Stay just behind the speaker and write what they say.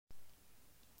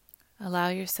Allow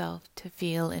yourself to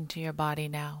feel into your body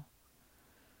now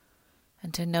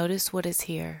and to notice what is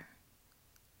here.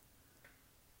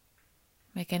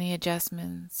 Make any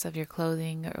adjustments of your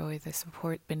clothing or the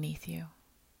support beneath you.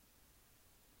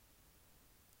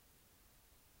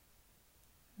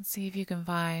 And see if you can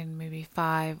find maybe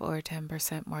 5 or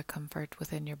 10% more comfort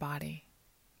within your body.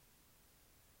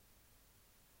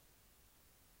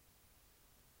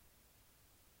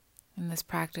 In this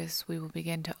practice, we will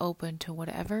begin to open to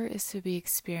whatever is to be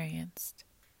experienced.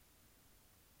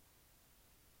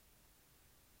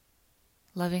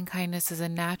 Loving kindness is a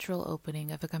natural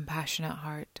opening of a compassionate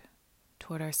heart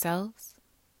toward ourselves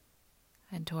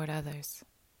and toward others.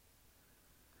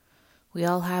 We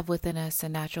all have within us a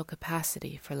natural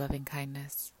capacity for loving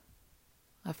kindness,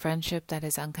 a friendship that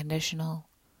is unconditional,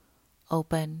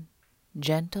 open,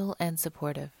 gentle, and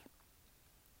supportive.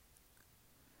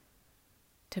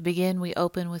 To begin, we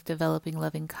open with developing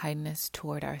loving kindness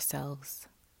toward ourselves.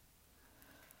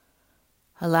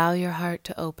 Allow your heart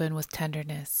to open with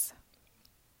tenderness.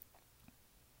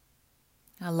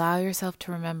 Allow yourself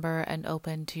to remember and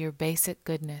open to your basic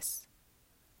goodness.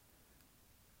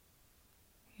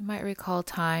 You might recall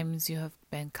times you have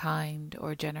been kind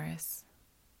or generous.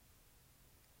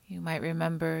 You might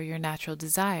remember your natural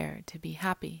desire to be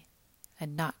happy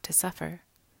and not to suffer.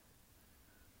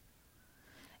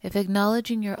 If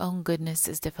acknowledging your own goodness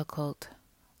is difficult,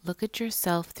 look at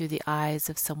yourself through the eyes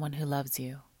of someone who loves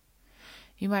you.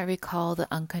 You might recall the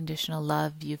unconditional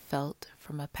love you felt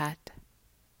from a pet.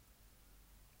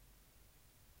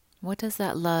 What does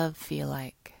that love feel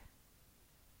like?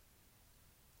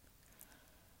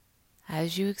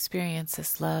 As you experience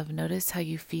this love, notice how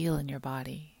you feel in your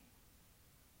body.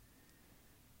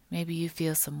 Maybe you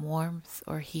feel some warmth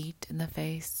or heat in the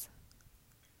face,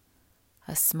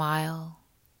 a smile,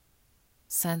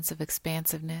 sense of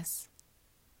expansiveness.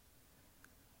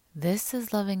 This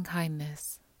is loving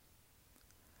kindness,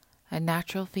 a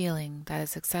natural feeling that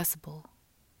is accessible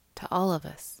to all of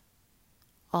us,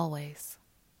 always.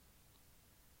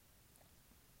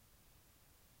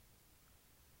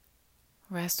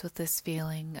 Rest with this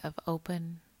feeling of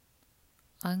open,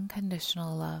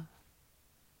 unconditional love.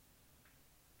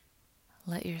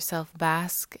 Let yourself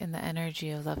bask in the energy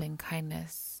of loving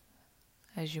kindness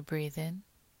as you breathe in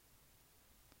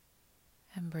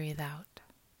and breathe out.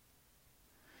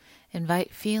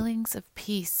 Invite feelings of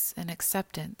peace and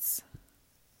acceptance.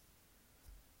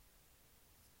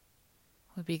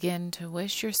 We begin to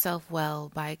wish yourself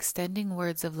well by extending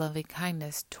words of loving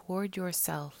kindness toward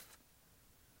yourself.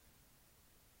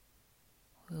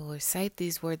 We will recite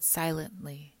these words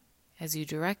silently as you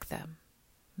direct them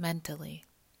mentally.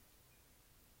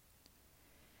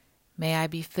 May I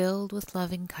be filled with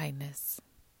loving kindness.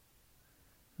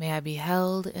 May I be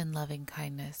held in loving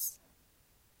kindness.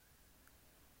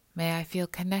 May I feel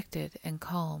connected and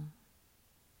calm.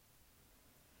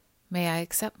 May I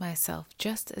accept myself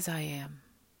just as I am.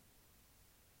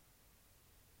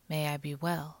 May I be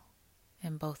well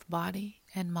in both body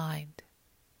and mind.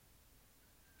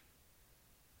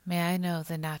 May I know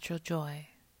the natural joy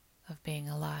of being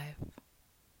alive.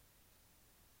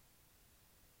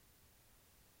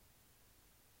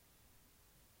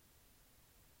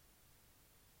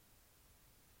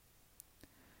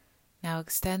 Now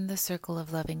extend the circle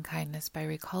of loving kindness by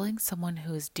recalling someone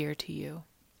who is dear to you,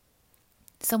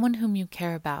 someone whom you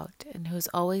care about and who has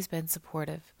always been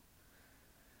supportive.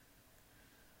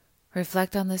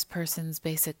 Reflect on this person's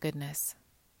basic goodness.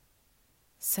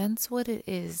 Sense what it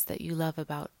is that you love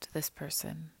about this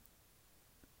person.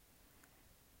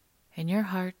 In your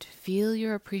heart, feel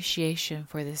your appreciation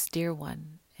for this dear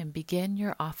one and begin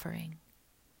your offering.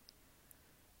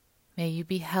 May you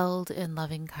be held in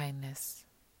loving kindness.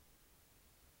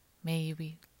 May you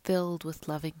be filled with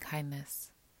loving kindness.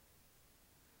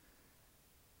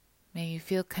 May you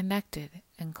feel connected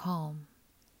and calm.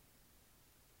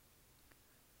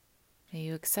 May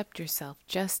you accept yourself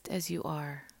just as you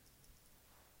are.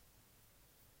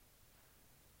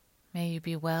 May you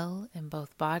be well in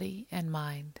both body and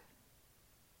mind.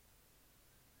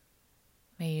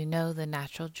 May you know the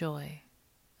natural joy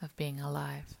of being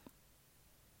alive.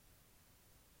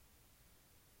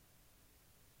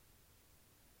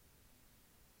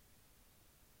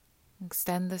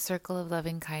 Extend the circle of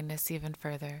loving kindness even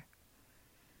further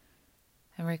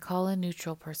and recall a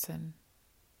neutral person,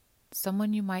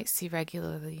 someone you might see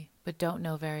regularly but don't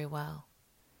know very well.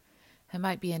 It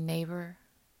might be a neighbor,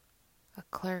 a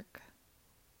clerk,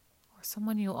 or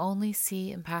someone you only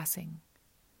see in passing.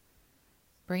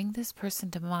 Bring this person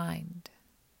to mind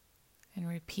and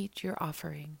repeat your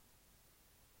offering.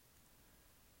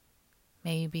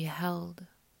 May you be held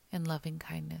in loving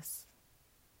kindness.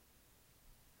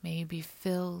 May you be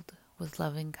filled with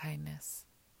loving kindness.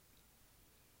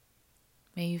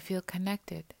 May you feel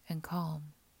connected and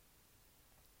calm.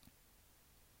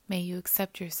 May you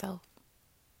accept yourself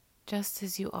just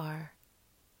as you are.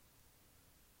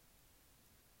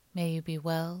 May you be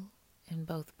well in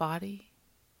both body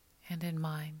and in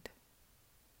mind.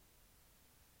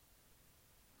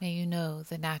 May you know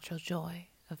the natural joy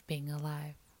of being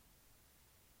alive.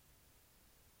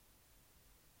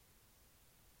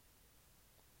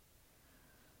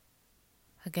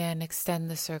 Again, extend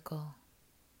the circle.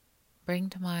 Bring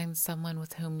to mind someone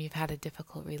with whom you've had a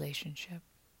difficult relationship.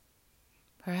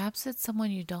 Perhaps it's someone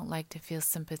you don't like to feel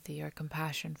sympathy or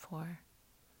compassion for.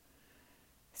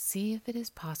 See if it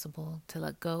is possible to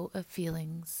let go of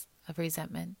feelings of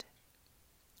resentment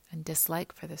and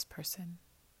dislike for this person.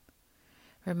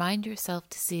 Remind yourself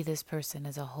to see this person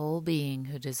as a whole being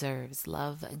who deserves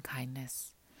love and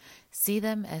kindness. See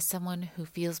them as someone who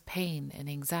feels pain and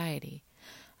anxiety,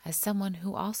 as someone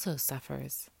who also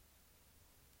suffers.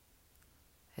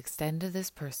 Extend to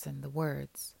this person the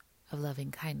words of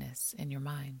loving kindness in your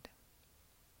mind.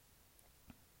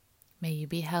 May you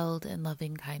be held in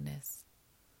loving kindness.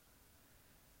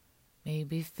 May you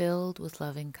be filled with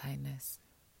loving kindness.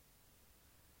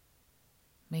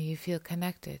 May you feel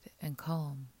connected and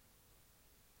calm.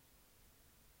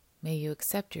 May you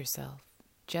accept yourself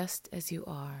just as you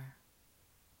are.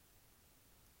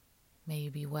 May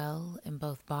you be well in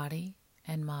both body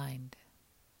and mind.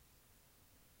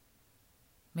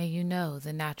 May you know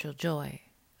the natural joy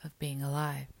of being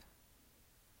alive.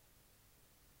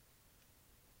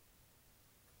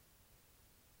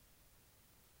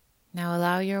 Now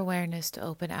allow your awareness to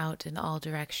open out in all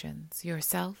directions,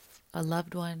 yourself, a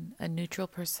loved one, a neutral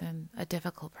person, a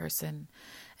difficult person,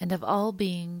 and of all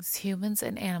beings, humans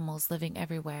and animals living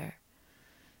everywhere,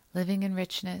 living in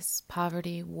richness,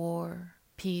 poverty, war,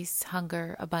 peace,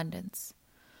 hunger, abundance,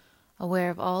 aware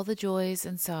of all the joys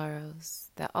and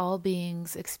sorrows that all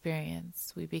beings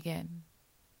experience, we begin.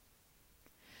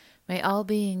 May all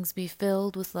beings be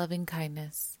filled with loving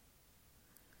kindness.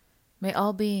 May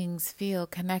all beings feel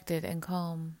connected and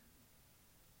calm.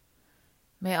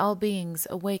 May all beings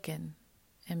awaken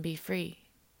and be free.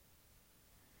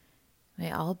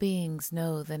 May all beings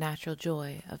know the natural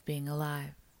joy of being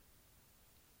alive.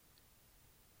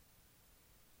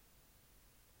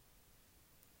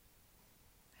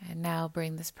 And now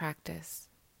bring this practice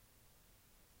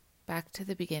back to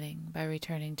the beginning by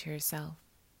returning to yourself.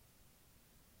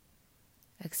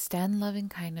 Extend loving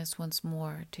kindness once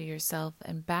more to yourself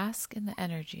and bask in the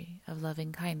energy of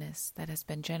loving kindness that has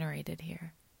been generated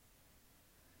here.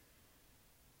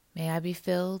 May I be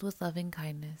filled with loving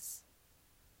kindness.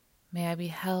 May I be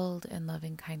held in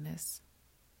loving kindness.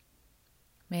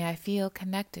 May I feel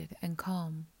connected and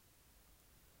calm.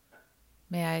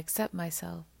 May I accept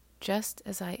myself just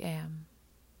as I am.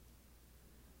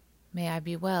 May I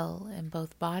be well in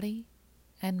both body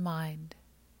and mind.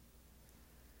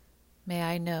 May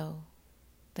I know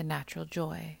the natural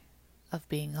joy of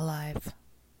being alive.